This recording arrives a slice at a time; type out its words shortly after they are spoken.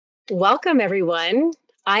Welcome, everyone.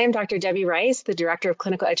 I am Dr. Debbie Rice, the Director of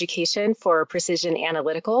Clinical Education for Precision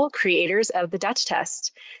Analytical, creators of the Dutch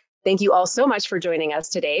test. Thank you all so much for joining us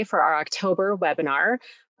today for our October webinar,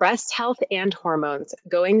 Breast Health and Hormones,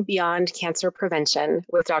 Going Beyond Cancer Prevention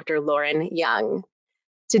with Dr. Lauren Young.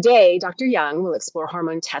 Today, Dr. Young will explore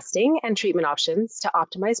hormone testing and treatment options to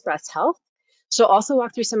optimize breast health. She'll also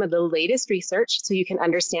walk through some of the latest research so you can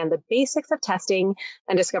understand the basics of testing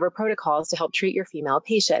and discover protocols to help treat your female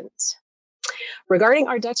patient. Regarding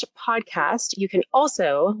our Dutch podcast, you can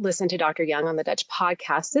also listen to Dr. Young on the Dutch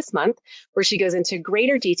podcast this month, where she goes into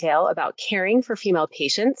greater detail about caring for female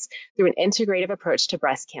patients through an integrative approach to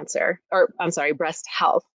breast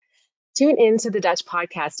health. Tune in to the Dutch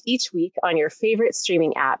podcast each week on your favorite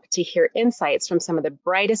streaming app to hear insights from some of the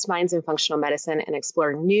brightest minds in functional medicine and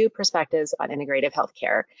explore new perspectives on integrative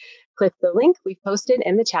healthcare. Click the link we've posted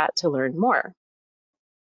in the chat to learn more.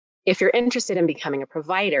 If you're interested in becoming a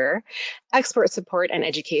provider, expert support and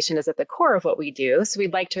education is at the core of what we do, so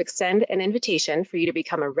we'd like to extend an invitation for you to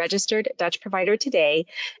become a registered Dutch provider today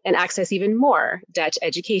and access even more Dutch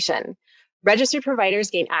education. Registered providers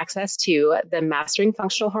gain access to the Mastering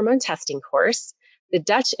Functional Hormone Testing course, the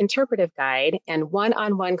Dutch Interpretive Guide, and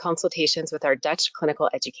one-on-one consultations with our Dutch clinical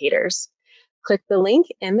educators. Click the link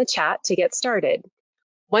in the chat to get started.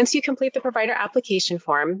 Once you complete the provider application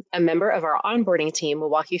form, a member of our onboarding team will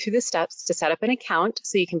walk you through the steps to set up an account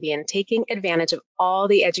so you can begin taking advantage of all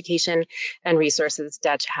the education and resources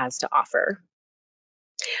Dutch has to offer.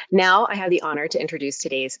 Now I have the honor to introduce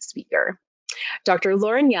today's speaker. Dr.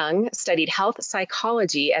 Lauren Young studied health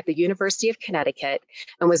psychology at the University of Connecticut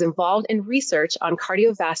and was involved in research on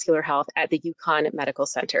cardiovascular health at the UConn Medical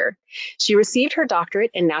Center. She received her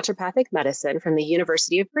doctorate in naturopathic medicine from the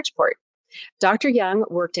University of Bridgeport. Dr. Young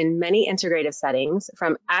worked in many integrative settings,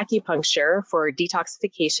 from acupuncture for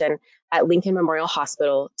detoxification at Lincoln Memorial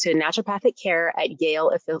Hospital to naturopathic care at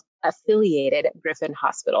Yale-affiliated Griffin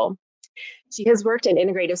Hospital. She has worked in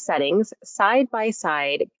integrative settings side by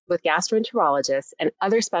side with gastroenterologists and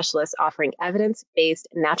other specialists offering evidence-based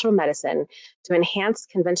natural medicine to enhance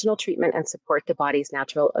conventional treatment and support the body's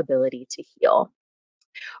natural ability to heal.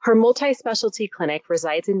 Her multi-specialty clinic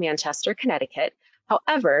resides in Manchester, Connecticut.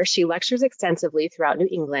 However, she lectures extensively throughout New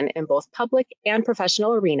England in both public and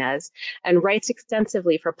professional arenas and writes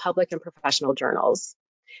extensively for public and professional journals.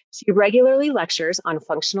 She regularly lectures on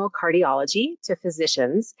functional cardiology to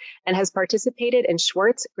physicians and has participated in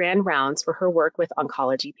Schwartz Grand Rounds for her work with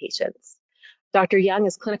oncology patients. Dr. Young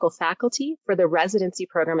is clinical faculty for the residency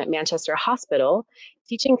program at Manchester Hospital,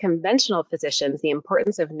 teaching conventional physicians the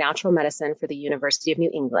importance of natural medicine for the University of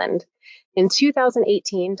New England. In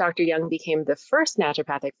 2018, Dr. Young became the first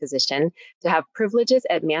naturopathic physician to have privileges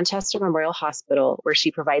at Manchester Memorial Hospital, where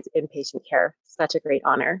she provides inpatient care. Such a great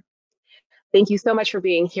honor. Thank you so much for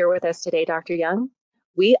being here with us today, Dr. Young.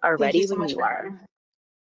 We are ready when you are.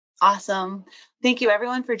 Awesome. Thank you,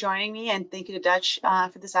 everyone, for joining me, and thank you to Dutch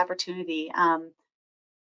for this opportunity.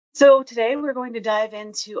 So today we're going to dive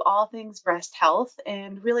into all things breast health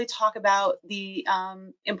and really talk about the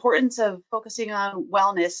importance of focusing on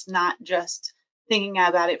wellness, not just thinking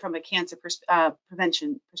about it from a cancer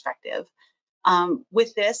prevention perspective.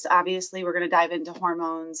 With this, obviously, we're going to dive into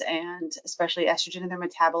hormones and especially estrogen and their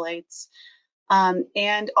metabolites,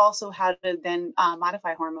 and also how to then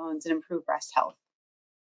modify hormones and improve breast health.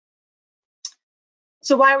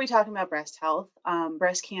 So why are we talking about breast health?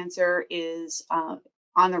 Breast cancer is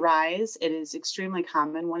on the rise. It is extremely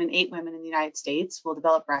common. 1 in 8 women in the United States will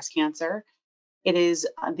develop breast cancer. It is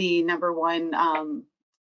the #1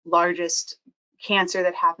 largest cancer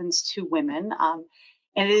that happens to women,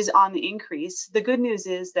 and it is on the increase. The good news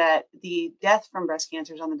is that the death from breast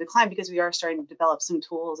cancer is on the decline because we are starting to develop some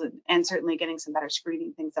tools and certainly getting some better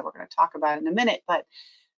screening things that we're going to talk about in a minute. But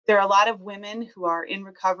there are a lot of women who are in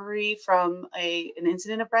recovery from an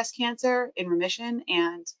incident of breast cancer, in remission,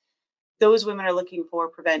 and those women are looking for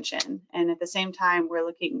prevention. And at the same time, we're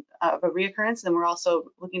looking of a reoccurrence, and we're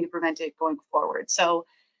also looking to prevent it going forward. So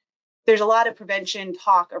there's a lot of prevention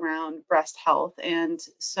talk around breast health. And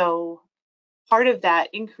so part of that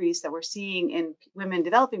increase that we're seeing in women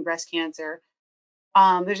developing breast cancer,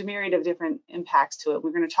 there's a myriad of different impacts to it.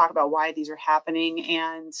 We're going to talk about why these are happening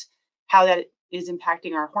and how that is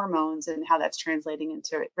impacting our hormones and how that's translating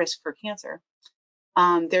into risk for cancer.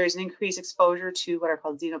 There is an increased exposure to what are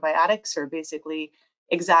called xenobiotics, or basically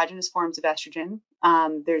exogenous forms of estrogen.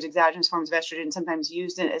 There's exogenous forms of estrogen sometimes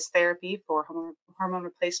used as therapy for hormone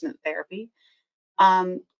replacement therapy.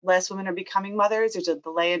 Less women are becoming mothers. There's a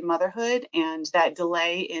delay in motherhood, and that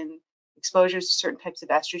delay in exposures to certain types of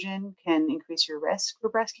estrogen can increase your risk for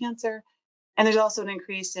breast cancer. And there's also an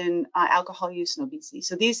increase in alcohol use and obesity.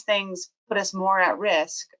 So these things put us more at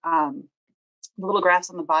risk. The little graphs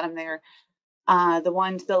on the bottom there, the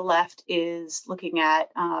one to the left is looking at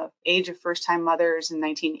age of first-time mothers in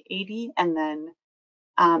 1980, and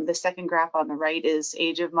then the second graph on the right is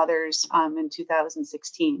age of mothers in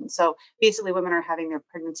 2016. So basically women are having their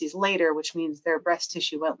pregnancies later, which means their breast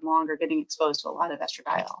tissue went longer, getting exposed to a lot of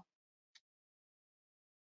estradiol.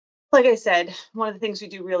 Like I said, one of the things we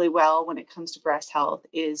do really well when it comes to breast health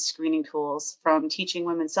is screening tools, from teaching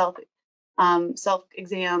women self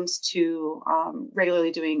exams to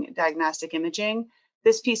regularly doing diagnostic imaging.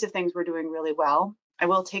 This piece of things we're doing really well. I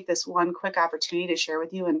will take this one quick opportunity to share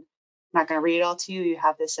with you, and I'm not going to read it all to you. You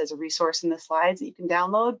have this as a resource in the slides that you can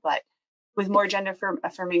download, but with more gender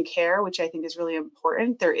affirming care, which I think is really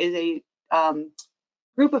important, there is a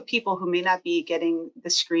group of people who may not be getting the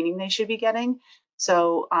screening they should be getting.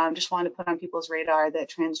 So just wanted to put on people's radar that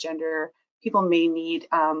transgender people may need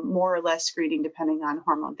more or less screening depending on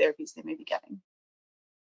hormone therapies they may be getting.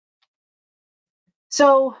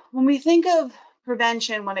 So when we think of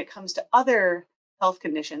prevention when it comes to other health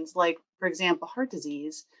conditions, like, for example, heart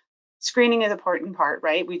disease, screening is an important part,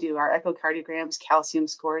 right? We do our echocardiograms, calcium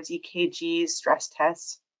scores, EKGs, stress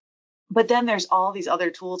tests. But then there's all these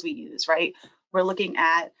other tools we use, right? We're looking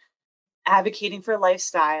at advocating for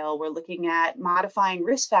lifestyle. We're looking at modifying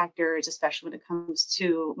risk factors, especially when it comes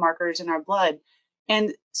to markers in our blood.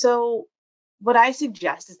 And so what I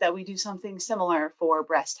suggest is that we do something similar for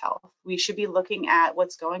breast health. We should be looking at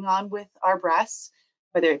what's going on with our breasts,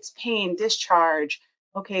 whether it's pain, discharge.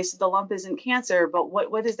 Okay, so the lump isn't cancer, but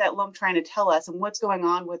what is that lump trying to tell us? And what's going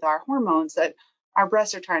on with our hormones that our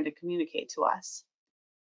breasts are trying to communicate to us?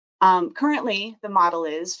 Currently, the model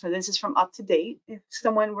is, for this is from Up to Date, if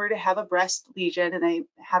someone were to have a breast lesion and they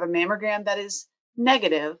have a mammogram that is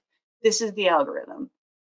negative, this is the algorithm.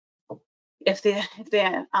 If the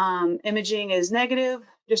imaging is negative,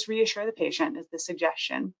 just reassure the patient is the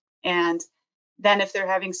suggestion. And then if they're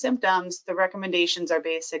having symptoms, the recommendations are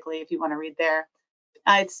basically, if you want to read there,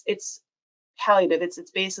 it's palliative.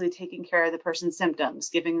 It's basically taking care of the person's symptoms,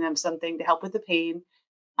 giving them something to help with the pain,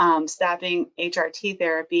 stopping HRT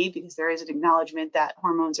therapy, because there is an acknowledgement that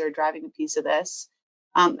hormones are driving a piece of this.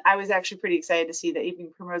 I was actually pretty excited to see that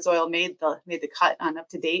even primrose oil made the cut on Up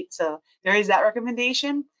to Date. So there is that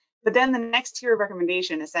recommendation. But then the next tier of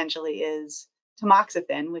recommendation essentially is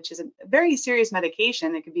tamoxifen, which is a very serious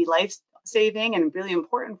medication. It could be life-saving and really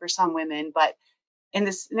important for some women. But in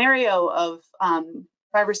the scenario of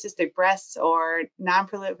fibrocystic breasts or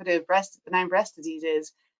non-proliferative benign breast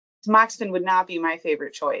diseases, tamoxifen would not be my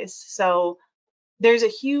favorite choice. So there's a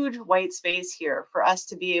huge white space here for us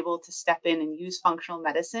to be able to step in and use functional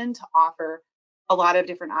medicine to offer a lot of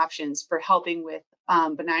different options for helping with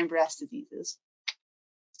benign breast diseases.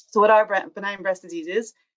 So what are benign breast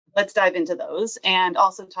diseases? Let's dive into those and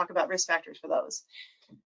also talk about risk factors for those.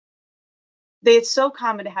 It's so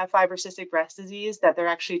common to have fibrocystic breast disease that they're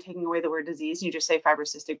actually taking away the word disease. And you just say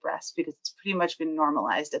fibrocystic breast because it's pretty much been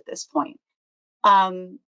normalized at this point.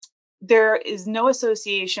 There is no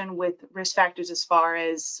association with risk factors as far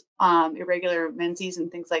as irregular menses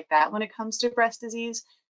and things like that when it comes to breast disease.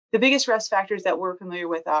 The biggest risk factors that we're familiar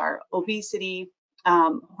with are obesity,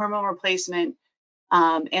 hormone replacement,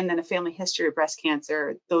 and then a family history of breast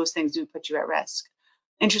cancer. Those things do put you at risk.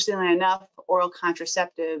 Interestingly enough, oral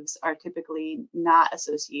contraceptives are typically not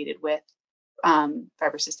associated with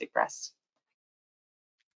fibrocystic breasts.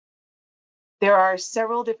 There are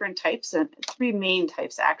several different types, and three main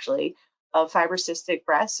types actually, of fibrocystic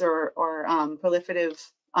breasts or proliferative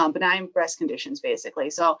benign breast conditions,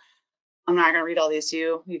 basically. So I'm not going to read all these to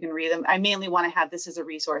you. You can read them. I mainly want to have this as a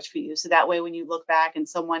resource for you. So that way, when you look back and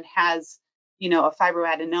someone has, a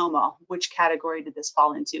fibroadenoma, which category did this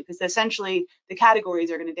fall into? Because essentially, the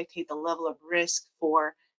categories are going to dictate the level of risk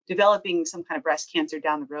for developing some kind of breast cancer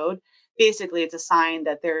down the road. Basically, it's a sign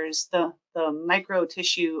that there's the micro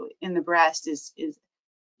tissue in the breast is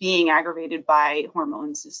being aggravated by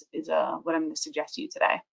hormones is what I'm going to suggest to you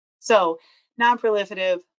today. So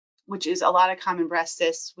non-proliferative, which is a lot of common breast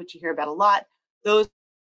cysts, which you hear about a lot, those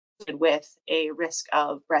with a risk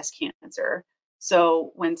of breast cancer.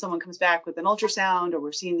 So when someone comes back with an ultrasound, or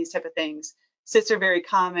we're seeing these type of things, cysts are very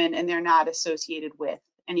common and they're not associated with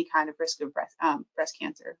any kind of risk of breast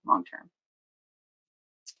cancer long term.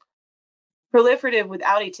 Proliferative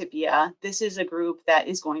without atypia, this is a group that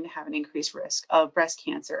is going to have an increased risk of breast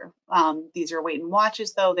cancer. These are wait and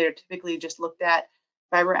watches, though. They're typically just looked at.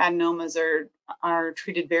 Fibroadenomas are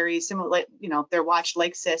treated very similar, they're watched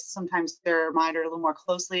like cysts. Sometimes they're monitored a little more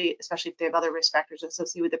closely, especially if they have other risk factors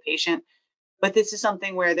associated with the patient. But this is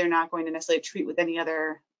something where they're not going to necessarily treat with any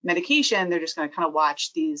other medication, they're just going to kind of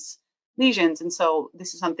watch these lesions. And so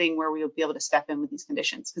this is something where we'll be able to step in with these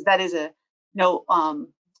conditions, because that is a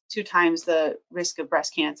 2 times the risk of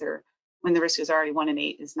breast cancer when the risk is already 1 in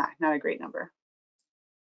 8 is not a great number.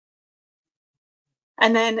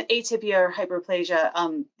 And then atypia or hyperplasia,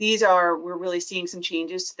 we're really seeing some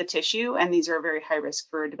changes to the tissue, and these are very high risk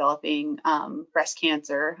for developing breast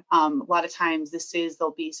cancer. A lot of times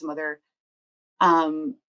there'll be some other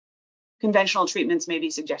conventional treatments may be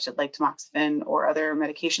suggested, like tamoxifen or other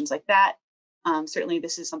medications like that. Certainly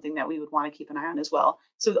this is something that we would want to keep an eye on as well.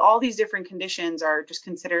 So all these different conditions are just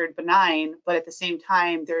considered benign, but at the same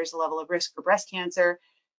time, there is a level of risk for breast cancer.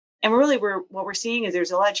 And what we're seeing is there's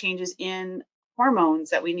a lot of changes in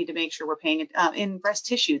hormones that we need to make sure we're paying in breast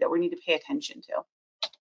tissue that we need to pay attention to.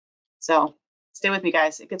 So stay with me,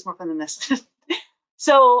 guys. It gets more fun than this.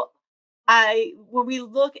 So when we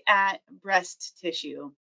look at breast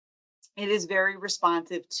tissue, it is very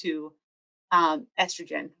responsive to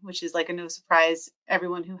estrogen, which is like a no surprise.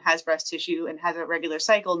 Everyone who has breast tissue and has a regular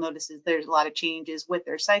cycle notices there's a lot of changes with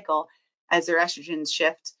their cycle as their estrogens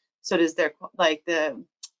shift. So does their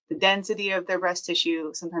the density of their breast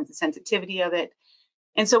tissue, sometimes the sensitivity of it.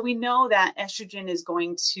 And so we know that estrogen is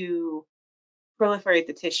going to proliferate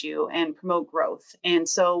the tissue and promote growth. And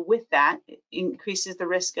so with that, it increases the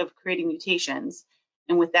risk of creating mutations.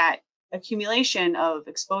 And with that accumulation of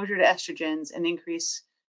exposure to estrogens and increased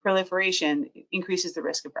proliferation increases the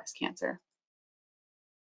risk of breast cancer.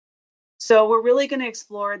 So we're really going to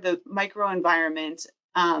explore the microenvironment,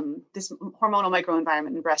 this hormonal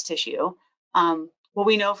microenvironment in breast tissue. What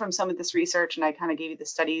we know from some of this research, and I kind of gave you the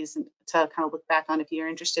studies to kind of look back on if you're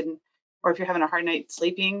interested in, or if you're having a hard night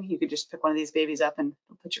sleeping, you could just pick one of these babies up and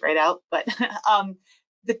put you right out. But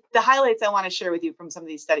the highlights I want to share with you from some of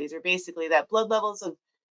these studies are basically that blood levels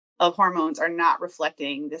of hormones are not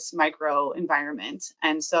reflecting this microenvironment.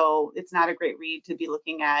 And so it's not a great read to be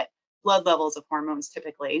looking at blood levels of hormones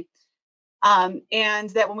typically. And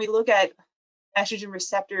that when we look at estrogen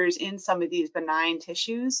receptors in some of these benign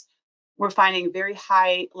tissues, we're finding very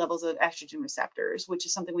high levels of estrogen receptors, which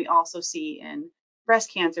is something we also see in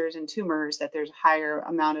breast cancers and tumors, that there's a higher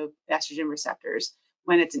amount of estrogen receptors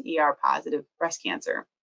when it's an ER positive breast cancer.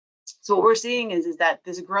 So what we're seeing is that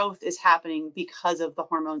this growth is happening because of the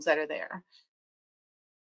hormones that are there.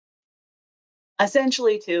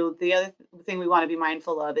 Essentially, too, the other thing we want to be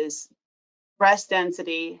mindful of is breast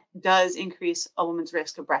density does increase a woman's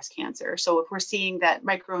risk of breast cancer. So if we're seeing that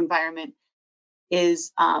microenvironment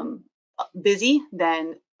is busy,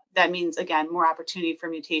 then that means, again, more opportunity for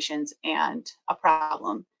mutations and a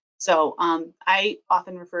problem. So I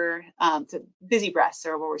often refer to busy breasts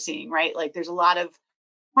are what we're seeing, right? Like there's a lot of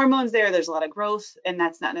hormones there's a lot of growth, and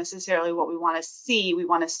that's not necessarily what we want to see. We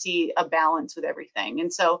want to see a balance with everything.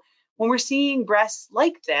 And so when we're seeing breasts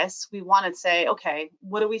like this, we want to say, okay,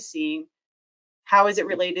 what are we seeing? How is it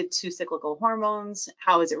related to cyclical hormones?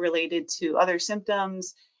 How is it related to other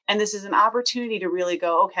symptoms? And this is an opportunity to really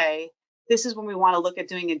go, okay, this is when we want to look at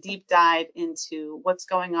doing a deep dive into what's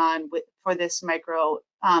going on for this micro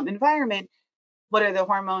environment. What are the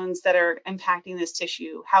hormones that are impacting this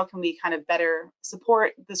tissue? How can we kind of better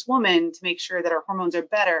support this woman to make sure that our hormones are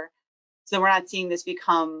better, so we're not seeing this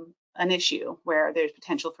become an issue where there's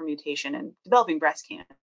potential for mutation and developing breast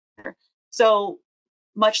cancer. So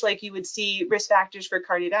much like you would see risk factors for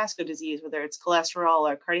cardiovascular disease, whether it's cholesterol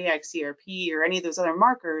or cardiac CRP or any of those other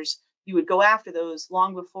markers, you would go after those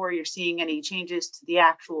long before you're seeing any changes to the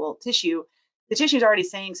actual tissue. The tissue is already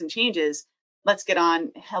saying some changes. Let's get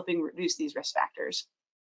on helping reduce these risk factors.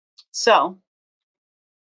 So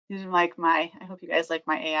these are like I hope you guys like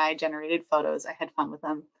my AI generated photos. I had fun with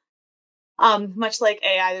them. Much like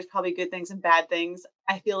AI, there's probably good things and bad things.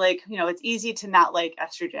 I feel like, it's easy to not like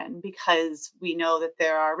estrogen because we know that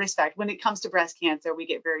there are risk factors. When it comes to breast cancer, we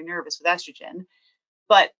get very nervous with estrogen.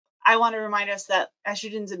 But I want to remind us that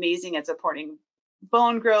estrogen is amazing at supporting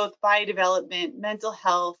bone growth, body development, mental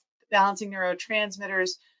health, balancing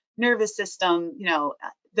neurotransmitters, nervous system.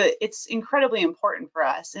 It's incredibly important for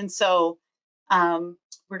us. And so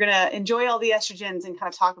we're going to enjoy all the estrogens and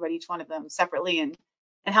kind of talk about each one of them separately and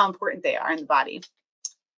how important they are in the body.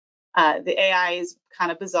 The AI is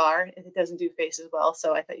kind of bizarre. It doesn't do faces well,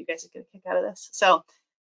 so I thought you guys would get a kick out of this. So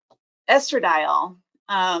estradiol,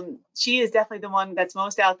 she is definitely the one that's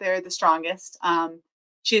most out there, the strongest.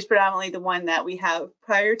 She is predominantly the one that we have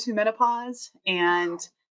prior to menopause, and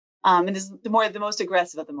is the most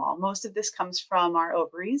aggressive of them all. Most of this comes from our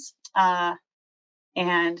ovaries.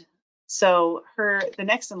 And so the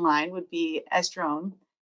next in line would be estrone.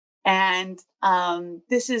 And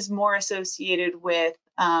this is more associated with,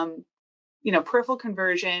 peripheral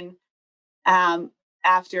conversion,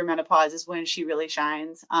 after menopause is when she really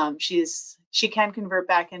shines. She can convert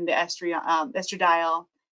back into estradiol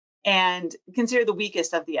and considered the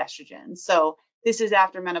weakest of the estrogens. So this is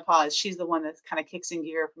after menopause. She's the one that kind of kicks in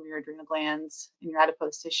gear from your adrenal glands and your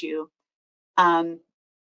adipose tissue.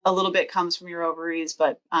 A little bit comes from your ovaries,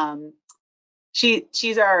 but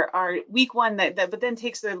she's our weak one that but then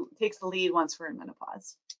takes the lead once we're in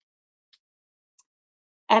menopause.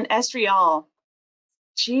 And estriol,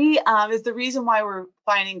 she is the reason why we're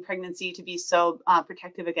finding pregnancy to be so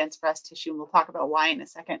protective against breast tissue, and we'll talk about why in a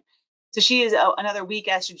second. So she is another weak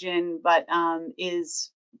estrogen, but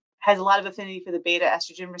has a lot of affinity for the beta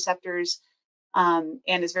estrogen receptors, and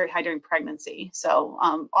is very high during pregnancy. So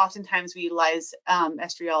oftentimes we utilize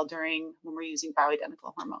estriol when we're using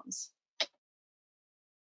bioidentical hormones.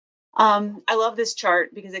 I love this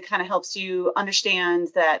chart because it kind of helps you understand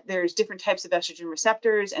that there's different types of estrogen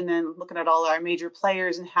receptors, and then looking at all our major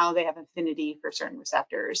players and how they have affinity for certain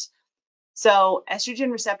receptors. So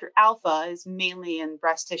estrogen receptor alpha is mainly in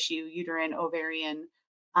breast tissue, uterine, ovarian,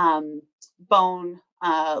 bone,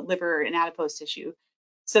 liver, and adipose tissue.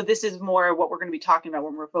 So this is more what we're going to be talking about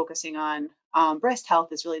when we're focusing on breast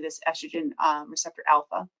health, is really this estrogen receptor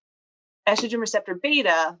alpha. Estrogen receptor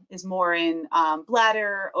beta is more in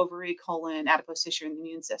bladder, ovary, colon, adipose tissue, and the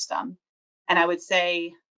immune system. And I would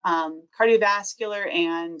say cardiovascular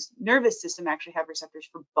and nervous system actually have receptors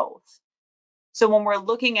for both. So when we're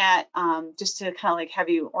looking at, just to kind of like have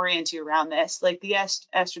you orient you around this, like the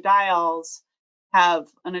estradiols have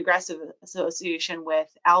an aggressive association with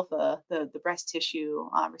alpha, the breast tissue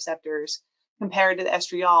receptors, compared to the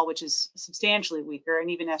estriol, which is substantially weaker,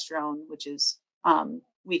 and even estrone, which is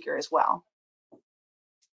weaker as well.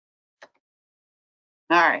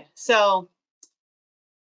 All right, so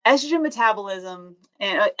estrogen metabolism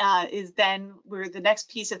is then the next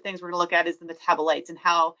piece of things we're going to look at is the metabolites, and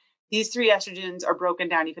how these three estrogens are broken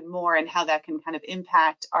down even more, and how that can kind of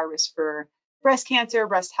impact our risk for breast cancer,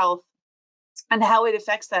 breast health, and how it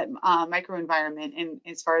affects that microenvironment in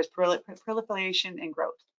as far as proliferation and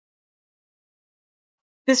growth.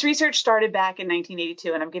 This research started back in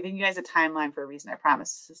 1982, and I'm giving you guys a timeline for a reason. I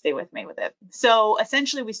promise, to stay with me with it. So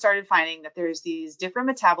essentially, we started finding that there's these different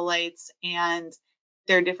metabolites, and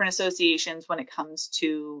there are different associations when it comes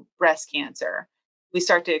to breast cancer. We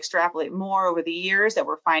start to extrapolate more over the years that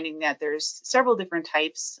we're finding that there's several different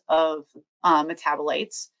types of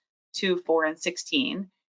metabolites, 2, 4, and 16,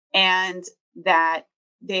 and that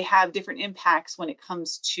they have different impacts when it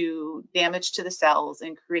comes to damage to the cells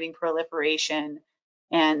and creating proliferation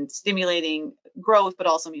and stimulating growth, but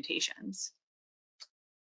also mutations.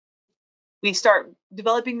 We start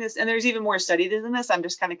developing this, and there's even more study than this. I'm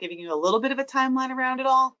just kind of giving you a little bit of a timeline around it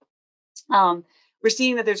all. We're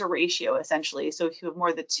seeing that there's a ratio, essentially. So if you have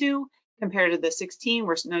more than 2 compared to the 16,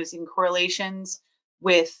 we're noticing correlations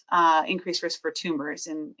with increased risk for tumors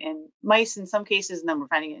in mice in some cases, and then we're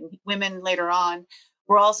finding it in women later on.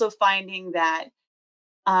 We're also finding that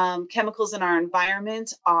chemicals in our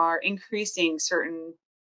environment are increasing certain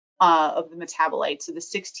of the metabolites. So the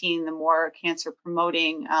 16, the more cancer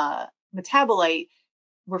promoting metabolite,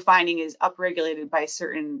 we're finding is upregulated by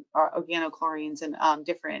certain organochlorines and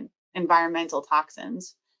different environmental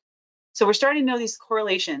toxins. So we're starting to know these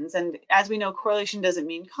correlations, and as we know, correlation doesn't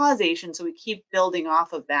mean causation, so we keep building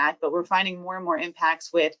off of that, but we're finding more and more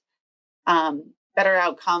impacts with better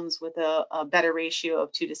outcomes with a better ratio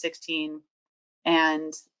of 2 to 16.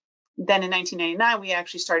 And then in 1999, we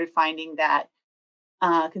actually started finding that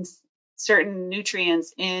certain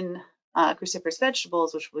nutrients in cruciferous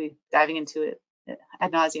vegetables, which we'll be diving into it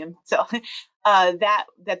ad nauseum, so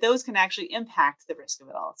that those can actually impact the risk of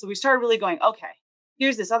it all. So we started really going, okay,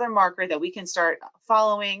 here's this other marker that we can start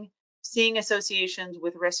following, seeing associations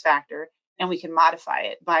with risk factor, and we can modify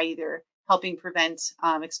it by either helping prevent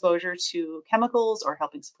exposure to chemicals or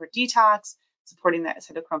helping support detox, supporting that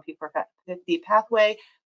cytochrome P450 pathway,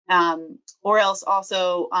 or else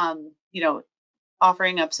also,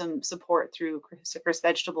 offering up some support through cruciferous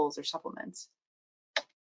vegetables or supplements.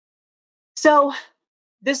 So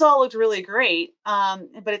this all looked really great,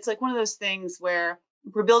 but it's like one of those things where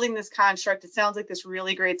we're building this construct. It sounds like this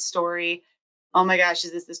really great story. Oh my gosh,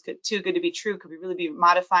 is this too good to be true? Could we really be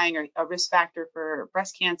modifying a risk factor for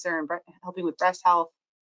breast cancer and helping with breast health?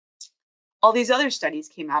 All these other studies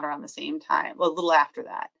came out around the same time, well, a little after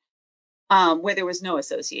that, where there was no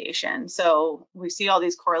association. So we see all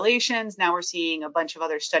these correlations. Now we're seeing a bunch of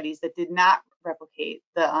other studies that did not replicate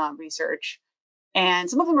the research. And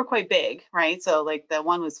some of them are quite big, right? So like the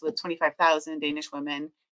one was with 25,000 Danish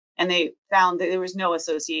women, and they found that there was no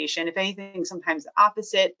association. If anything, sometimes the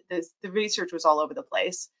opposite. The research was all over the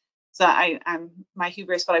place. So I'm my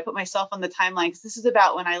hubris, but I put myself on the timeline because this is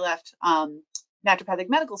about when I left naturopathic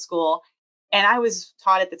medical school. And I was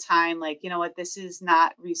taught at the time, like, you know what, this is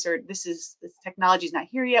not research. This technology is not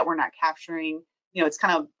here yet. We're not capturing, it's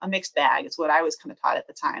kind of a mixed bag. It's what I was kind of taught at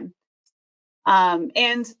the time.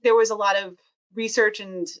 And there was a lot of research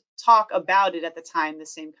and talk about it at the time, the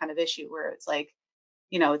same kind of issue where it's like,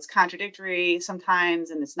 it's contradictory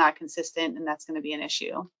sometimes and it's not consistent, and that's going to be an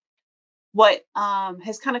issue. What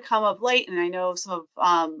has kind of come up late, and I know some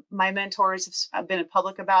of my mentors have been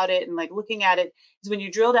public about it and like looking at it, is when you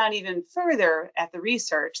drill down even further at the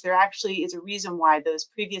research, there actually is a reason why those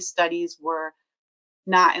previous studies were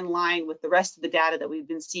not in line with the rest of the data that we've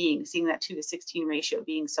been seeing that 2:16 ratio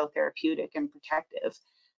being so therapeutic and protective.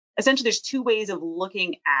 Essentially, there's two ways of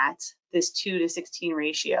looking at this 2:16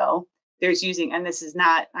 ratio. There's using, and this is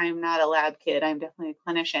not, I'm not a lab kid, I'm definitely a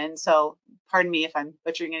clinician, so pardon me if I'm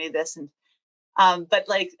butchering any of this. But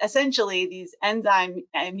like essentially these enzyme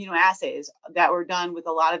immunoassays that were done with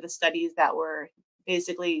a lot of the studies that were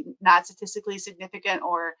basically not statistically significant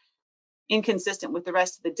or inconsistent with the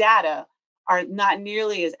rest of the data are not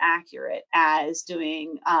nearly as accurate as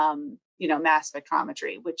doing mass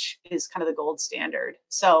spectrometry, which is kind of the gold standard.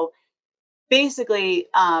 So basically,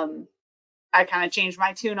 I kind of changed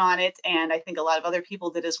my tune on it, and I think a lot of other people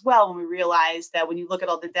did as well when we realized that when you look at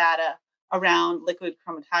all the data around liquid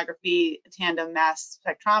chromatography, tandem mass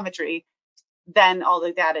spectrometry, then all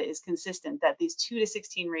the data is consistent that these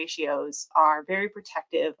 2:16 ratios are very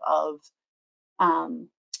protective of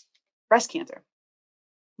breast cancer,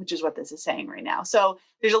 which is what this is saying right now. So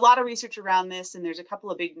there's a lot of research around this, and there's a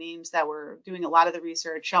couple of big names that were doing a lot of the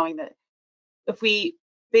research showing that if we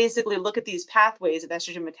basically look at these pathways of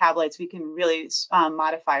estrogen metabolites, we can really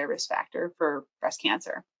modify a risk factor for breast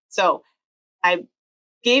cancer. So I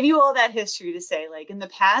gave you all that history to say, like in the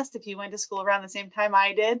past, if you went to school around the same time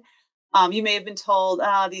I did, you may have been told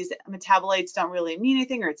these metabolites don't really mean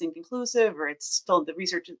anything, or it's inconclusive, or it's still the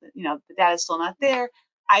research, the data is still not there.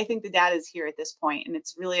 I think the data is here at this point, and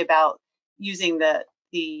it's really about using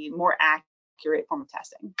the more accurate form of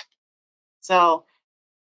testing. So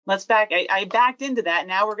let's back. I backed into that.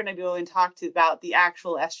 Now we're going to go and talk about the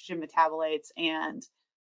actual estrogen metabolites and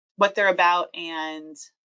what they're about, and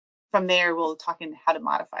from there we'll talk in how to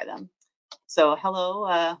modify them. So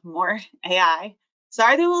hello, more AI.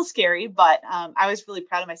 Sorry, they're a little scary, but I was really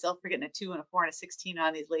proud of myself for getting a 2 and a 4 and a 16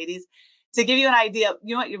 on these ladies. To give you an idea,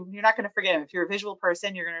 you know what, you're not going to forget them. If you're a visual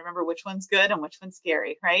person, you're going to remember which one's good and which one's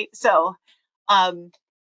scary, right? So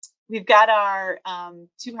we've got our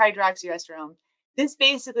 2-hydroxyestrone. This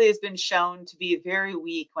basically has been shown to be very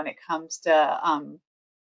weak when it comes to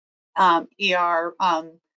ER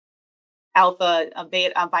alpha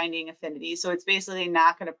beta binding affinity. So it's basically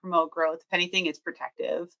not going to promote growth. If anything, it's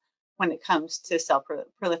protective when it comes to cell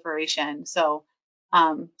proliferation. So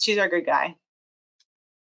she's our good guy.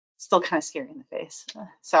 Still kind of scary in the face.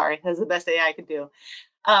 Sorry, that's the best AI I could do.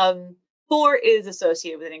 4 is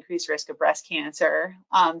associated with an increased risk of breast cancer.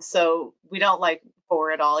 So we don't like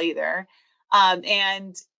 4 at all either.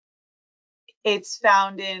 And it's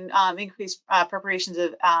found in increased preparations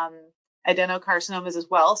of adenocarcinomas as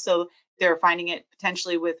well. So they're finding it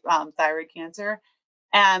potentially with thyroid cancer.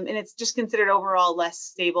 And it's just considered overall less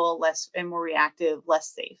stable, less and more reactive,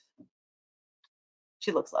 less safe.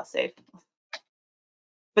 She looks less safe.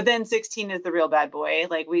 But then 16 is the real bad boy.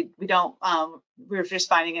 Like we don't, we're just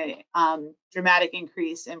finding a dramatic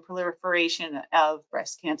increase in proliferation of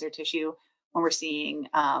breast cancer tissue when we're seeing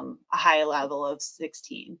a high level of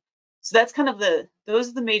 16. So that's kind of those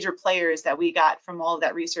are the major players that we got from all of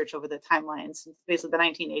that research over the timeline since basically the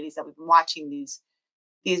 1980s that we've been watching these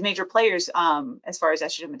major players as far as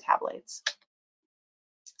estrogen metabolites.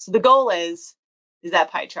 So the goal is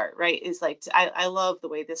that pie chart, right? Is like, I love the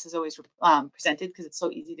way this is always presented because it's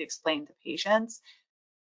so easy to explain to patients.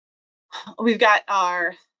 We've got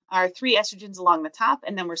our 3 estrogens along the top,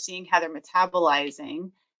 and then we're seeing how they're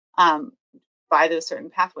metabolizing by those certain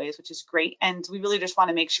pathways, which is great. And we really just want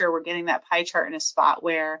to make sure we're getting that pie chart in a spot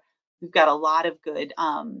where we've got a lot of good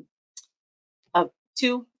of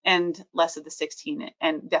 2 and less of the 16,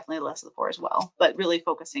 and definitely less of the 4 as well, but really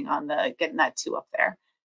focusing on getting that 2 up there.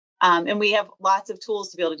 And we have lots of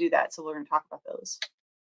tools to be able to do that. So we're going to talk about those.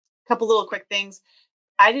 A couple little quick things.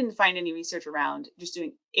 I didn't find any research around just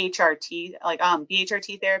doing HRT, like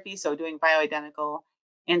BHRT therapy. So doing bioidentical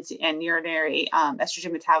and urinary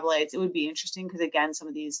estrogen metabolites. It would be interesting because, again, some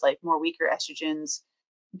of these like more weaker estrogens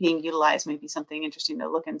being utilized might be something interesting to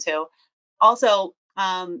look into. Also,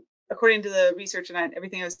 according to the research and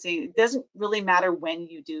everything I was seeing, it doesn't really matter when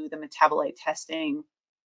you do the metabolite testing.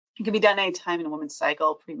 It can be done anytime in a woman's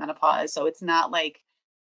cycle, premenopause. So it's not like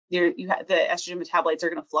the estrogen metabolites are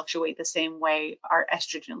going to fluctuate the same way our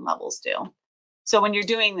estrogen levels do. So when you're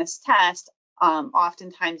doing this test,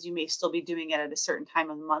 oftentimes you may still be doing it at a certain time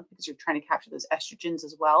of the month because you're trying to capture those estrogens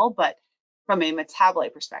as well. But from a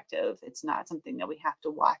metabolite perspective, it's not something that we have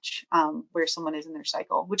to watch where someone is in their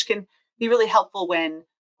cycle, which can be really helpful when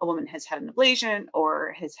a woman has had an ablation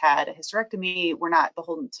or has had a hysterectomy. We're not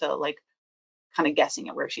beholden to like kind of guessing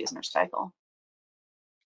at where she is in her cycle.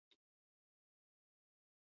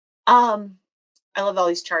 I love all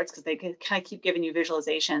these charts because they can kind of keep giving you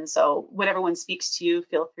visualization. So whatever one speaks to you,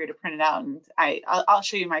 feel free to print it out, and I'll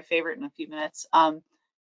show you my favorite in a few minutes.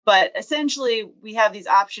 But essentially, we have these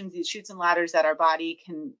options, these chutes and ladders that our body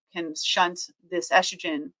can shunt this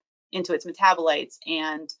estrogen into its metabolites,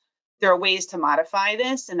 and there are ways to modify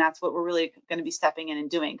this, and that's what we're really going to be stepping in and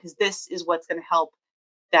doing, because this is what's going to help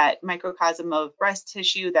that microcosm of breast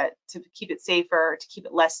tissue that to keep it safer, to keep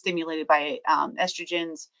it less stimulated by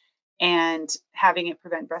estrogens, and having it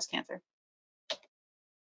prevent breast cancer.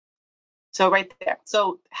 So right there.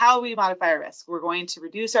 So how we modify our risk? We're going to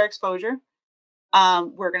reduce our exposure.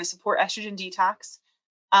 We're going to support estrogen detox.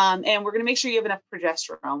 And we're going to make sure you have enough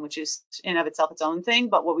progesterone, which is in of itself its own thing.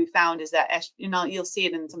 But what we found is that, you'll see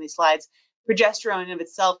it in some of these slides, progesterone in of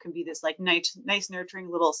itself can be this like nice nurturing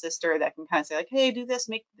little sister that can kind of say like, hey, do this,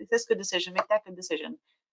 make this good decision, make that good decision.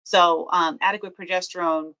 So adequate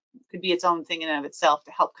progesterone could be its own thing in and of itself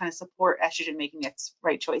to help kind of support estrogen making its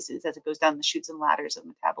right choices as it goes down the chutes and ladders of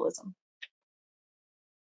metabolism.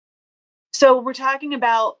 So we're talking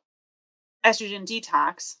about estrogen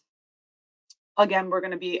detox. Again, we're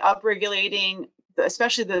going to be upregulating,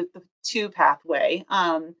 especially the 2 pathway.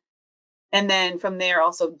 And then from there,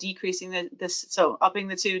 also decreasing this. So upping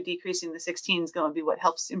the 2, decreasing the 16 is going to be what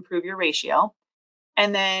helps improve your ratio.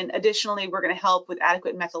 And then additionally, we're going to help with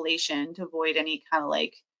adequate methylation to avoid any kind of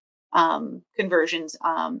like conversions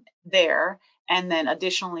there. And then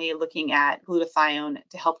additionally, looking at glutathione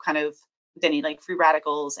to help kind of with any like free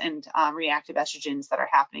radicals and reactive estrogens that are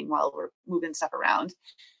happening while we're moving stuff around.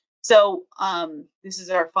 So this is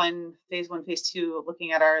our fun phase 1, phase 2,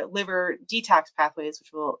 looking at our liver detox pathways,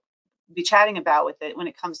 which we'll be chatting about with it when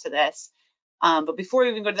it comes to this. But before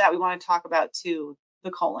we even go to that, we want to talk about too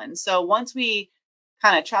the colon. So once we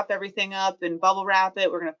kind of chop everything up and bubble wrap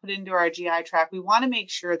it, we're going to put it into our GI tract. We want to make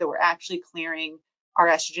sure that we're actually clearing our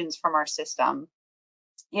estrogens from our system.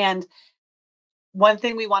 And one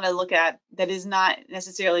thing we want to look at that is not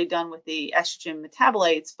necessarily done with the estrogen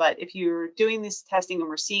metabolites, but if you're doing this testing and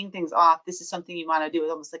we're seeing things off, this is something you want to do with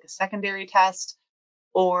almost like a secondary test,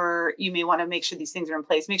 or you may want to make sure these things are in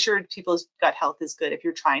place. Make sure people's gut health is good if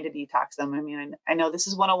you're trying to detox them. I mean, I know this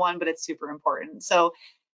is 101, but it's super important. So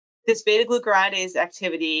this beta glucuronidase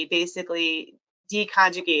activity basically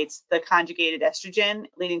deconjugates the conjugated estrogen,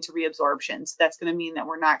 leading to reabsorption. So that's going to mean that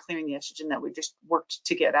we're not clearing the estrogen that we just worked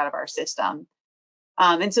to get out of our system.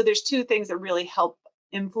 And so there's 2 things that really help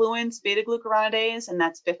influence beta glucuronidase, and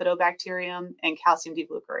that's bifidobacterium and calcium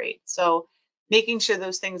D-glucarate. So making sure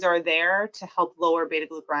those things are there to help lower beta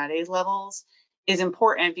glucuronidase levels is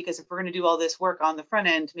important, because if we're going to do all this work on the front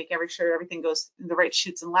end to make sure everything goes in the right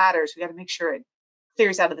chutes and ladders, we got to make sure it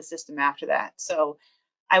clears out of the system after that. So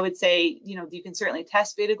I would say, you can certainly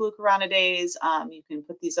test beta glucuronidase. You can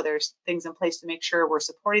put these other things in place to make sure we're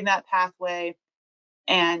supporting that pathway.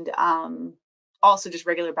 And also just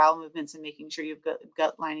regular bowel movements and making sure you've got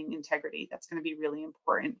gut lining integrity. That's going to be really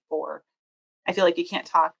important I feel like you can't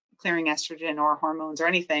talk clearing estrogen or hormones or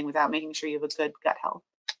anything without making sure you have a good gut health.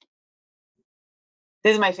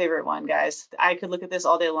 This is my favorite one, guys. I could look at this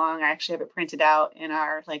all day long. I actually have it printed out in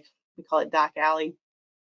our, we call it Doc Alley.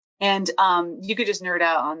 And you could just nerd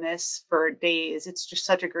out on this for days. It's just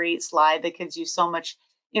such a great slide that gives you so much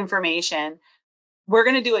information. We're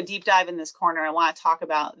going to do a deep dive in this corner. I want to talk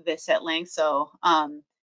about this at length. So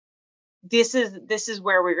this is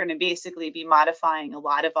where we're going to basically be modifying a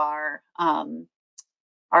lot of our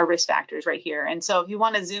risk factors right here. And so if you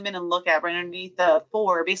want to zoom in and look at right underneath the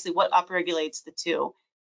 4, basically what upregulates the 2,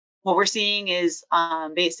 what we're seeing is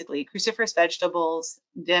basically cruciferous vegetables,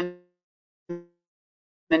 dim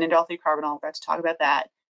and indole carbonol. We're about to talk about that.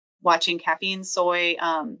 Watching caffeine, soy.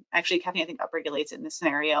 Actually, caffeine I think upregulates it in this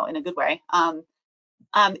scenario in a good way.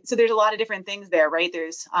 So there's a lot of different things there, right?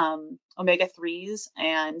 There's omega-3s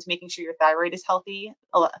and making sure your thyroid is healthy.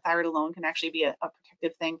 Thyroid alone can actually be a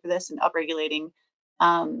protective thing for this, and upregulating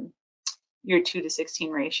your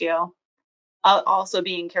 2:16 ratio. Also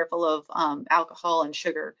being careful of alcohol and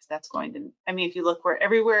sugar, because that's going to, if you look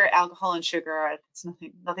everywhere alcohol and sugar are, it's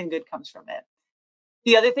nothing good comes from it.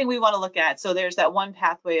 The other thing we want to look at, so there's that one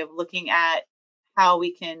pathway of looking at how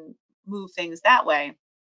we can move things that way.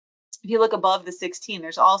 if you look above the 16,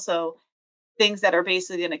 there's also things that are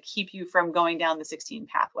basically going to keep you from going down the 16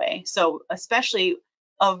 pathway. So especially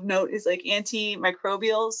of note is like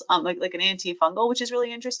antimicrobials, like an antifungal, which is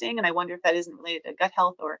really interesting. And I wonder if that isn't related to gut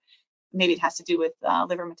health, or maybe it has to do with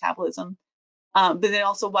liver metabolism. But then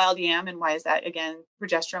also wild yam, and why is that? Again,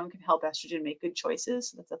 progesterone can help estrogen make good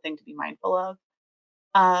choices. That's a thing to be mindful of.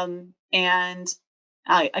 And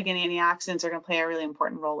again, antioxidants are going to play a really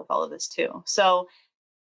important role with all of this too. So,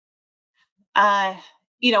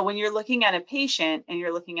 when you're looking at a patient and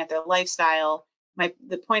you're looking at their lifestyle,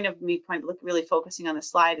 the point of me really focusing on the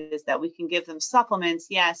slide is that we can give them supplements.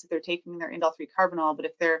 Yes, if they're taking their indole-3 carbinol, but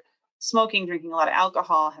if they're smoking, drinking a lot of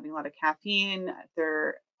alcohol, having a lot of caffeine, if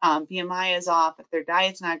their BMI is off, if their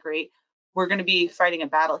diet's not great, we're going to be fighting a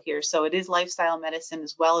battle here. So it is lifestyle medicine,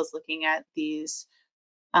 as well as looking at these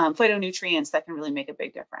phytonutrients that can really make a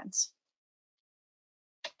big difference.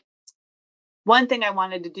 One thing I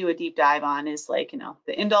wanted to do a deep dive on is the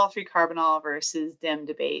indole-3 carbinol versus DIM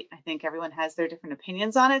debate. I think everyone has their different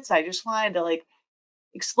opinions on it. So I just wanted to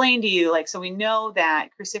explain to you, so we know that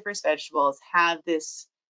cruciferous vegetables have this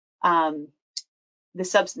the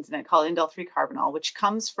substance in it called indole-3 carbinol, which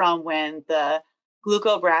comes from when the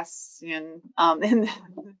glucobrasine and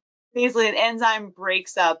basically an enzyme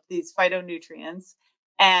breaks up these phytonutrients,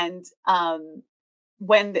 and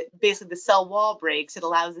when basically the cell wall breaks, it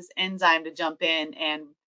allows this enzyme to jump in and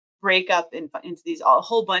break up into these a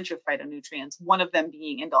whole bunch of phytonutrients, one of them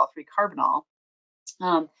being indole-3 carbinol.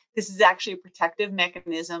 This is actually a protective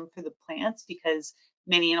mechanism for the plants, because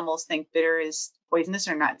many animals think bitter is poisonous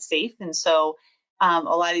or not safe. And so a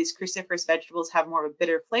lot of these cruciferous vegetables have more of a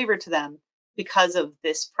bitter flavor to them because of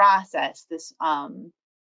this process, this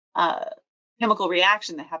chemical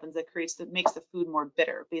reaction that happens that makes the food more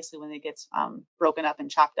bitter, basically when it gets broken up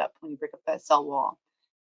and chopped up when you break up that cell wall.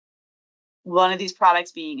 One of these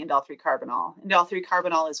products being indole-3 carbinol. Indole-3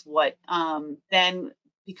 carbinol is what then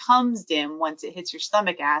becomes DIM once it hits your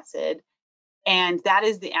stomach acid, and that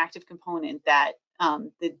is the active component that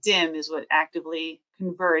the DIM is what actively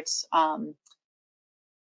converts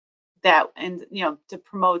that, and to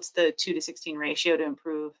promotes the 2 to 16 ratio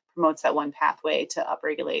to promotes that one pathway to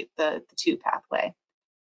upregulate the 2 pathway.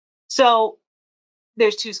 So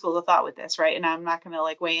there's 2 schools of thought with this, right? And I'm not going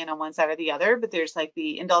to weigh in on one side or the other, but there's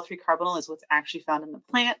the indole-3 carbinol is what's actually found in the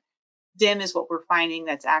plant. DIM is what we're finding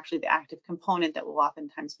that's actually the active component that we'll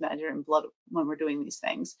oftentimes measure in blood when we're doing these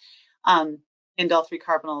things. Indole-3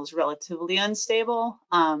 carbinol is relatively unstable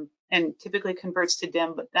and typically converts to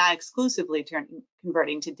DIM, but not exclusively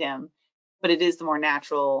converting to DIM, but it is the more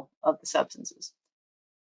natural of the substances.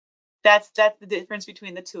 That's the difference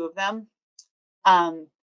between the 2 of them.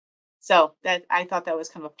 So I thought that was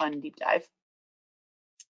kind of a fun deep dive.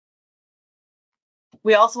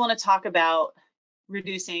 We also want to talk about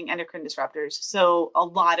reducing endocrine disruptors. So a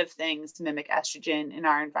lot of things mimic estrogen in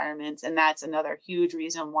our environments, and that's another huge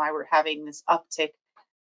reason why we're having this uptick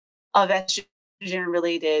of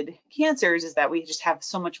estrogen-related cancers, is that we just have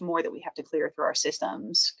so much more that we have to clear through our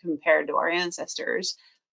systems compared to our ancestors.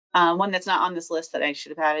 One that's not on this list that I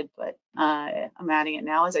should have added, but I'm adding it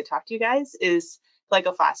now as I talk to you guys, is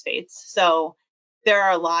glycophosphates. So there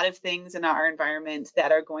are a lot of things in our environment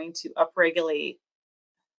that are going to upregulate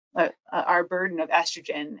our burden of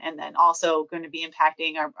estrogen, and then also going to be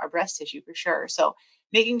impacting our breast tissue for sure. So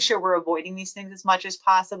making sure we're avoiding these things as much as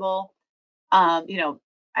possible.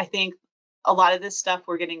 I think a lot of this stuff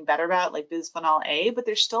we're getting better about, like bisphenol A, but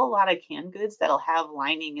there's still a lot of canned goods that'll have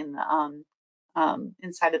lining in the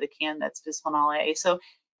inside of the can that's bisphenol A. So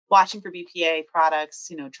watching for BPA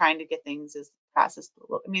products, trying to get things as processed.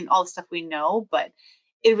 I mean, all the stuff we know, but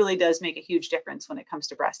it really does make a huge difference when it comes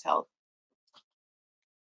to breast health.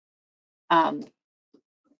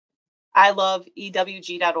 I love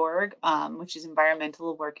EWG.org, which is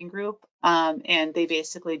Environmental Working Group, and they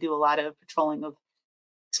basically do a lot of patrolling of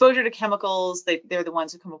exposure to chemicals. They're the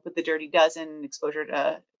ones who come up with the dirty dozen, exposure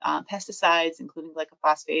to pesticides, including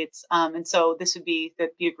glycophosphates. And so this would be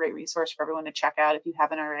a great resource for everyone to check out if you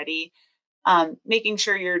haven't already. Making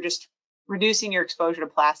sure you're just reducing your exposure to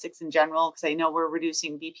plastics in general, because I know we're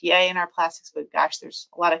reducing BPA in our plastics, but gosh, there's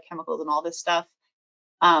a lot of chemicals in all this stuff.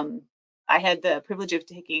 I had the privilege of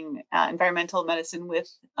taking environmental medicine with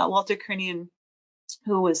Walter Krinian,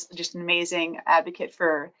 who was just an amazing advocate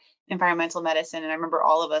for environmental medicine. And I remember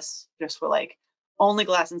all of us just were like, only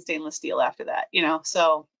glass and stainless steel after that,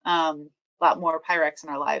 so a lot more Pyrex in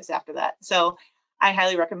our lives after that. So I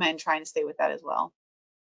highly recommend trying to stay with that as well.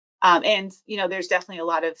 And there's definitely a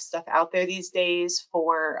lot of stuff out there these days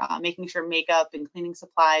for making sure makeup and cleaning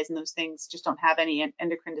supplies and those things just don't have any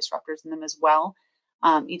endocrine disruptors in them as well.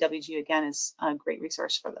 EWG, again, is a great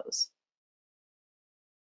resource for those.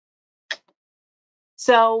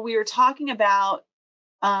 So we were talking about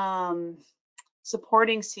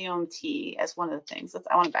supporting COMT as one of the things.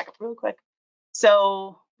 I want to back up real quick.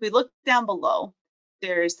 So we look down below.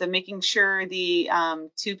 There's the making sure the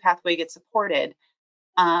 2 pathway gets supported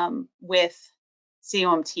with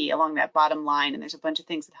COMT along that bottom line. And there's a bunch of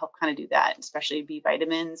things that help kind of do that, especially B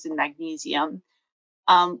vitamins and magnesium.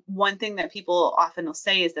 One thing that people often will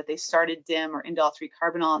say is that they started DIM or indole-3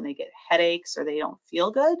 carbinol and they get headaches or they don't feel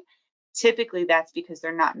good. Typically, that's because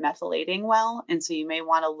they're not methylating well. And so you may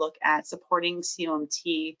want to look at supporting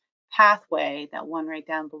COMT pathway, that one right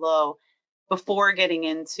down below, before getting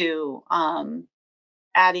into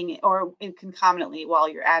adding, or concomitantly while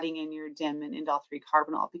you're adding in your DIM and indole-3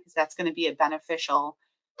 carbinol, because that's going to be a beneficial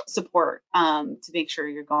support to make sure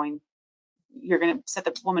you're going to set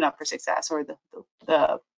the woman up for success, or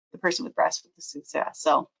the person with breast with the success.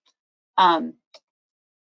 So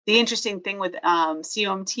the interesting thing with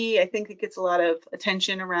COMT, I think it gets a lot of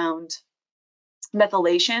attention around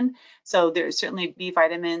methylation. So there's certainly B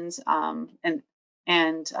vitamins and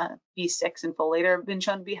B6 and folate have been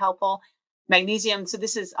shown to be helpful. Magnesium, so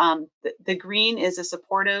this is the green is a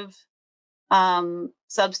supportive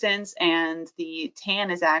substance, and the tan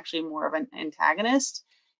is actually more of an antagonist.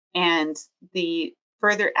 And the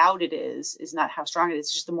further out it is not how strong it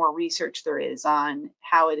is, just the more research there is on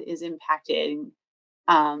how it is impacting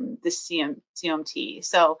the COMT.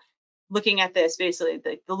 So looking at this, basically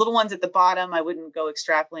the little ones at the bottom, I wouldn't go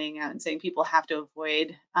extrapolating out and saying people have to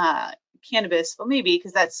avoid cannabis. Well, maybe,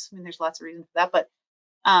 because there's lots of reasons for that, but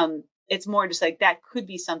it's more just like that could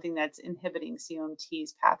be something that's inhibiting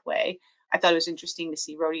COMT's pathway. I thought it was interesting to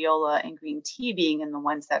see rhodiola and green tea being in the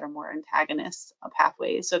ones that are more antagonist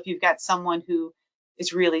pathways. So if you've got someone who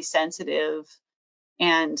is really sensitive,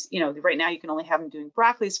 and right now you can only have them doing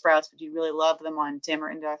broccoli sprouts, but you really love them on DIM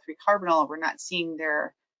or indole-3 carbinol, we're not seeing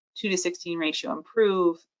their 2:16 ratio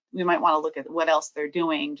improve, we might want to look at what else they're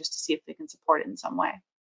doing just to see if they can support it in some way.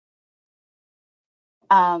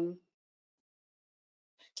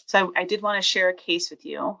 So I did want to share a case with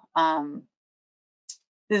you.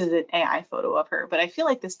 This is an AI photo of her, but I feel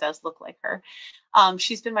like this does look like her.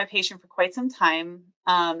 She's been my patient for quite some time,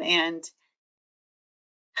 and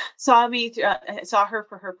saw her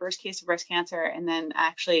for her first case of breast cancer, and then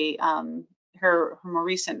actually her more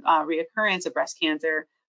recent reoccurrence of breast cancer.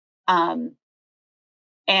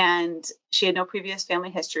 And she had no previous family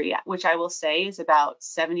history, which I will say is about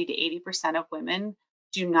 70 to 80% of women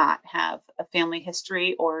do not have a family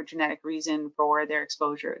history or genetic reason for their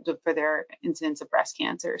exposure, for their incidence of breast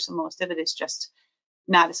cancer. So most of it is just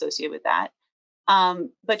not associated with that.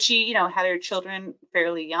 But she, had her children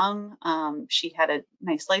fairly young. She had a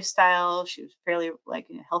nice lifestyle. She was fairly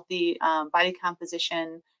healthy body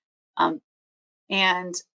composition.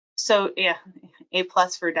 And so, yeah, A+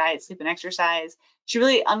 for diet, sleep, and exercise. She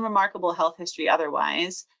really unremarkable health history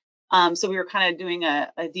otherwise. So we were kind of doing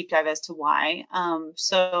a deep dive as to why.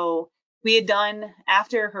 So we had done,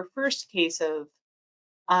 after her first case of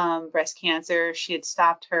breast cancer, she had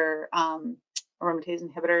stopped her aromatase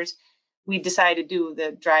inhibitors. We decided to do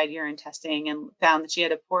the dried urine testing and found that she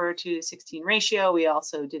had a poor 2:16 ratio. We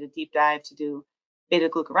also did a deep dive to do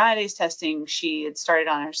beta-glucuronidase testing. She had started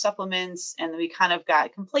on her supplements, and we kind of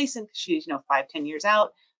got complacent because she's 5-10 years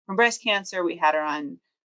out from breast cancer. We had her on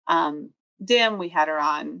DIM. We had her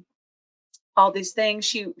on all these things.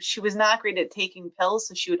 She was not great at taking pills,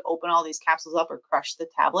 so she would open all these capsules up or crush the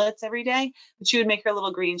tablets every day. But she would make her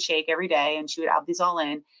little green shake every day, and she would add these all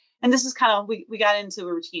in. And this is kind of, we got into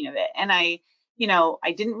a routine of it. And I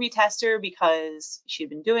didn't retest her because she'd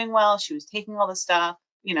been doing well. She was taking all the stuff,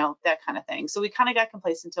 that kind of thing. So we kind of got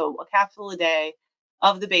complacent to a capsule a day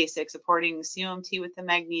of the basics, supporting COMT with the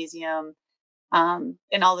magnesium, and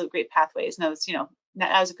all the great pathways. And I was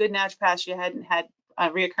a good naturopath. She hadn't had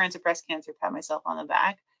a reoccurrence of breast cancer, pat myself on the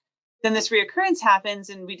back. Then this reoccurrence happens,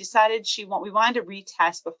 and we decided we wanted to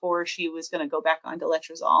retest before she was going to go back onto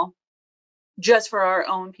letrozole, just for our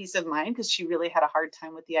own peace of mind, because she really had a hard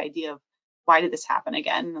time with the idea of why did this happen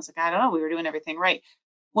again. And I was like, I don't know, we were doing everything right.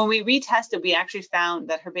 When we retested, we actually found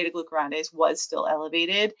that her beta-glucuronidase was still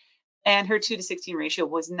elevated, and her 2:16 ratio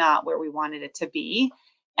was not where we wanted it to be.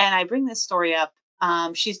 And I bring this story up.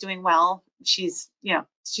 She's doing well. She's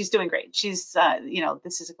doing great. She's,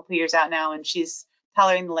 this is a couple of years out now, and she's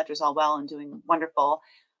tolerating the letrozole well and doing wonderful.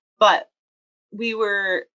 But we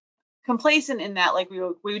were complacent in that,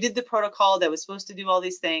 we did the protocol that was supposed to do all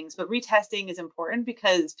these things, but retesting is important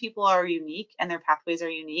because people are unique and their pathways are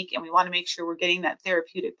unique, and we want to make sure we're getting that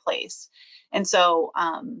therapeutic place. And so,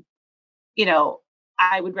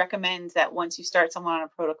 I would recommend that once you start someone on a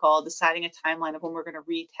protocol, deciding a timeline of when we're going to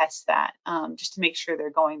retest that, just to make sure they're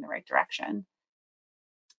going the right direction.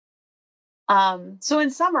 So in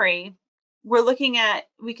summary, we're looking at,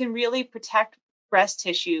 we can really protect breast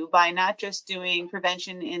tissue by not just doing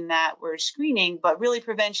prevention in that we're screening, but really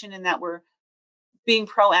prevention in that we're being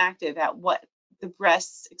proactive at what the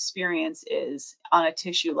breast's experience is on a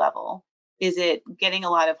tissue level. Is it getting a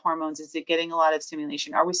lot of hormones? Is it getting a lot of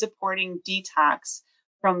stimulation? Are we supporting detox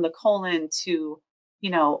from the colon to,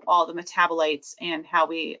 all the metabolites, and how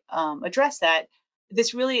we address that?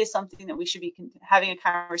 This really is something that we should be having a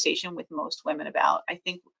conversation with most women about. I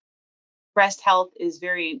think breast health is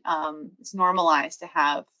very, it's normalized to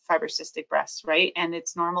have fibrocystic breasts, right? And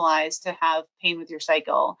it's normalized to have pain with your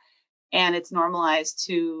cycle. And it's normalized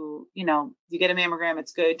to, you get a mammogram,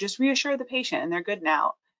 it's good. Just reassure the patient and they're good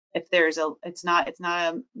now. If it's not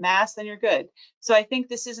a mass, then you're good. So I think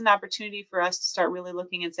this is an opportunity for us to start really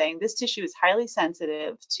looking and saying this tissue is highly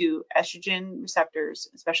sensitive to estrogen receptors,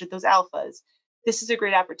 especially those alphas. This is a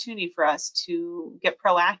great opportunity for us to get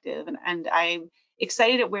proactive. And I'm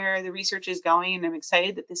excited at where the research is going. And I'm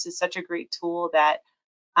excited that this is such a great tool that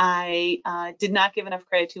I did not give enough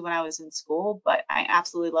credit to when I was in school, but I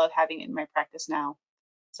absolutely love having it in my practice now.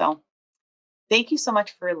 So thank you so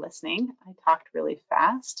much for listening. I talked really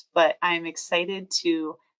fast, but I'm excited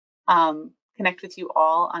to connect with you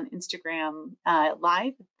all on Instagram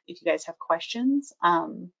Live if you guys have questions.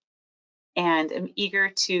 And I'm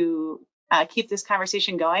eager to keep this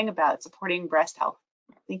conversation going about supporting breast health.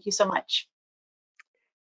 Thank you so much.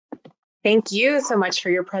 Thank you so much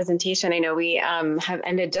for your presentation. I know we have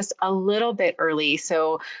ended just a little bit early,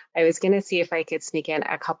 so I was going to see if I could sneak in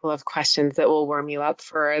a couple of questions that will warm you up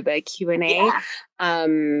for the Q&A.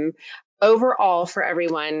 Yeah. Overall, for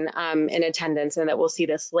everyone in attendance, and that we'll see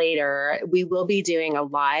this later, we will be doing a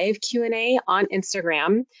live Q&A on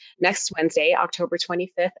Instagram next Wednesday, October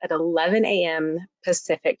 25th at 11 a.m.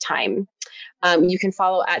 Pacific time. You can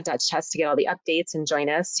follow at Dutch Test to get all the updates and join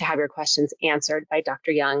us to have your questions answered by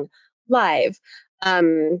Dr. Young live.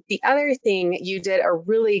 The other thing, you did a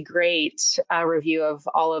really great review of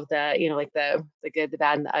all of the, like the good, the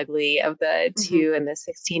bad, and the ugly of the 2 and the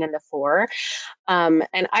 16 and the 4.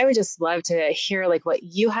 And I would just love to hear like what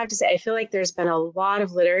you have to say. I feel like there's been a lot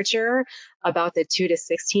of literature about the 2 to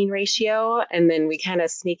 16 ratio, and then we kind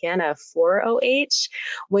of sneak in a 4OH.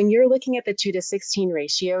 When you're looking at the 2 to 16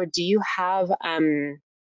 ratio, do you have,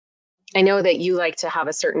 I know that you like to have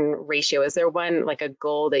a certain ratio. Is there one, like a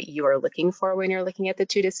goal that you are looking for when you're looking at the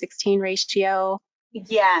 2 to 16 ratio?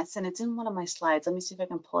 Yes, and it's in one of my slides. Let me see if I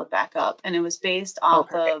can pull it back up. And it was based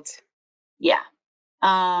off of, yeah.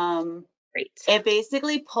 Great. It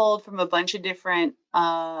basically pulled from a bunch of different,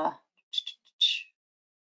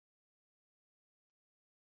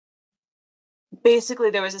 basically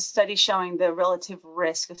there was a study showing the relative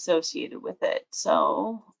risk associated with it.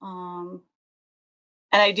 So,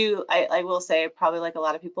 and I will say, probably like a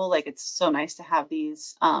lot of people, like it's so nice to have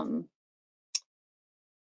these,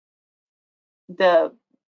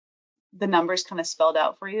 the numbers kind of spelled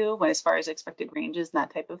out for you when, as far as expected ranges and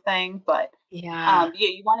that type of thing. But yeah,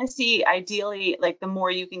 you want to see ideally, like the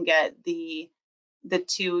more you can get the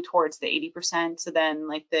 2 towards the 80%. So then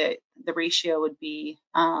like the ratio would be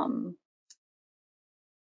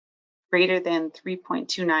greater than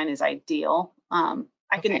 3.29 is ideal.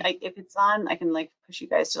 I can, if it's on, I can like push you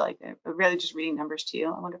guys to like, I'd rather just reading numbers to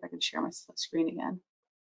you. I wonder if I can share my screen again.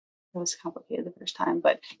 It was complicated the first time,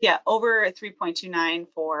 but yeah, over 3.29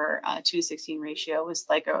 for 2 to 16 ratio was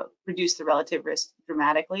like reduced the relative risk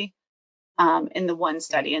dramatically in the one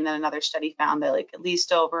study. And then another study found that like at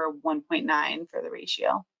least over 1.9 for the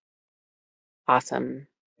ratio. Awesome.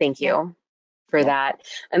 Thank you for that.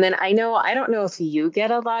 And then I don't know if you get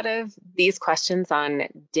a lot of these questions on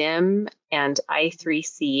DIM and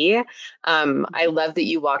I3C. I love that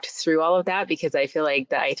you walked through all of that, because I feel like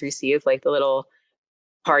the I3C is like the little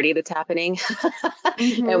party that's happening.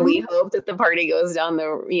 And we hope that the party goes down the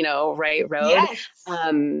right road.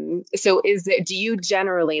 So do you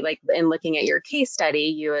generally, like in looking at your case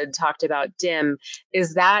study, you had talked about DIM,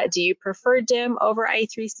 do you prefer DIM over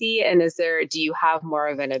I3C, and do you have more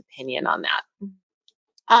of an opinion on that?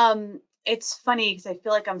 It's funny because I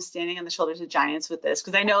feel like I'm standing on the shoulders of giants with this,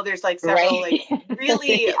 because I know there's like several like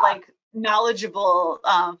really like knowledgeable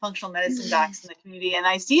functional medicine docs in the community, and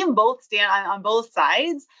I see them both stand on both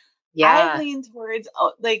sides. I lean towards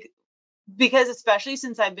like, because especially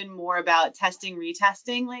since I've been more about testing,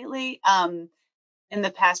 retesting lately, in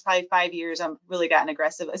the past probably 5 years, I've really gotten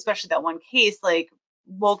aggressive, especially that one case like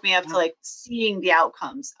woke me up to like seeing the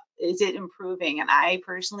outcomes. Is it improving? And I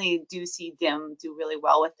personally do see DIM do really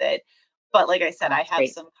well with it. But like I said, Oh, I that's have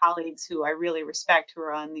great. some colleagues who I really respect who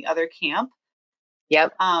are on the other camp.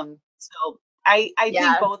 Yep. So I think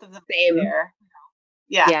Yeah. both of them are Same. there.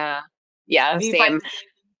 Yeah. Yeah. Yeah. You find Same. the same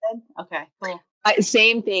thing you said? Okay, cool.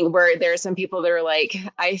 Same thing where there are some people that are like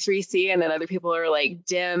I3C and then other people are like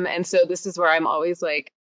dim. And so this is where I'm always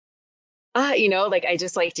like, like I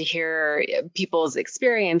just like to hear people's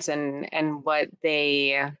experience and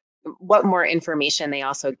what more information they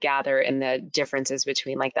also gather and the differences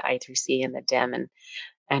between like the I3C and the dim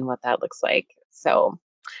and what that looks like. So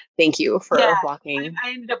thank you Yeah, for walking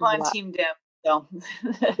I ended up through on that. Team Dim. So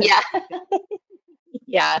Yeah.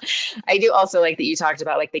 Yeah. I do also like that you talked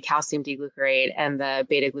about like the calcium deglucarate and the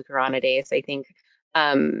beta glucuronidase. I think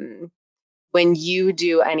um, when you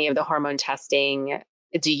do any of the hormone testing,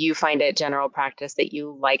 do you find it general practice that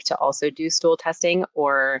you like to also do stool testing,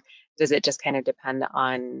 or does it just kind of depend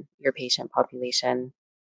on your patient population?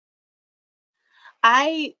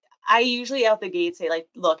 I I usually out the gate say like,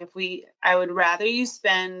 look, I would rather you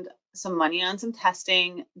spend some money on some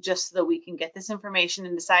testing just so that we can get this information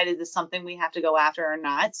and decide is this something we have to go after or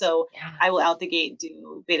not. So Yeah. I will out the gate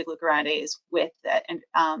do beta glucuronidase with that and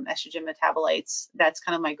estrogen metabolites. That's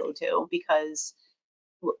kind of my go-to because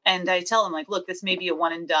and I tell them like, look, this may be a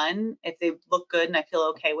one and done if they look good and I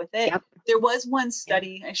feel okay with it. Yep. There was one Yeah.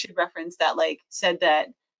 study I should reference that like said that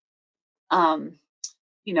um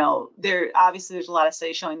there obviously there's a lot of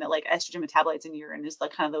studies showing that like estrogen metabolites in urine is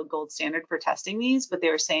like kind of the gold standard for testing these, but they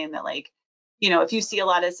were saying that like, if you see a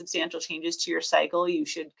lot of substantial changes to your cycle, you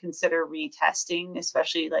should consider retesting,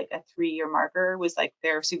 especially like a 3-year marker was like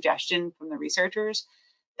their suggestion from the researchers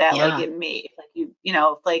that like Yeah. it may like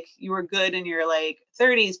if like you were good in your like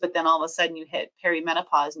 30s, but then all of a sudden you hit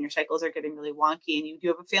perimenopause and your cycles are getting really wonky and you do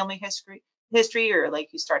have a family history or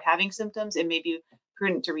like you start having symptoms, it may be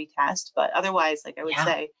prudent to retest. But otherwise, like I would Yeah.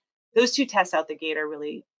 say, those two tests out the gate are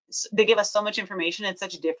really they give us so much information. It's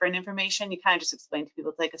such different information. You kind of just explain to people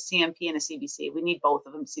it's like a CMP and a CBC. We need both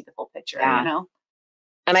of them to see the full picture, you Yeah. know?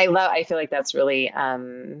 And I feel like that's really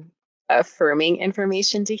affirming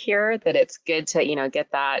information to hear that it's good to,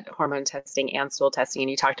 get that hormone testing and stool testing. And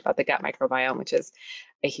you talked about the gut microbiome, which is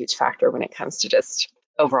a huge factor when it comes to just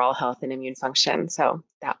overall health and immune function. So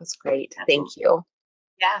that was great. Absolutely. Thank you.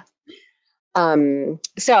 Yeah.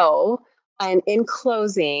 So, and in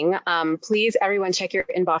closing, please everyone check your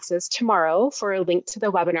inboxes tomorrow for a link to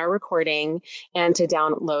the webinar recording and to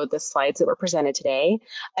download the slides that were presented today.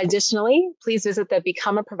 Additionally, please visit the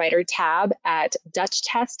Become a Provider tab at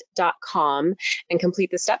dutchtest.com and complete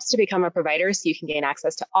the steps to become a provider so you can gain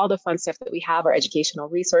access to all the fun stuff that we have, our educational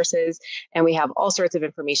resources, and we have all sorts of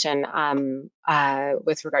information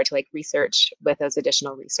with regard to like research with those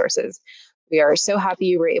additional resources. We are so happy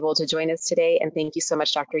you were able to join us today. And thank you so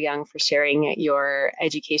much, Dr. Young, for sharing your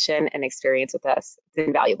education and experience with us. It's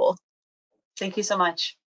invaluable. Thank you so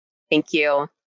much. Thank you.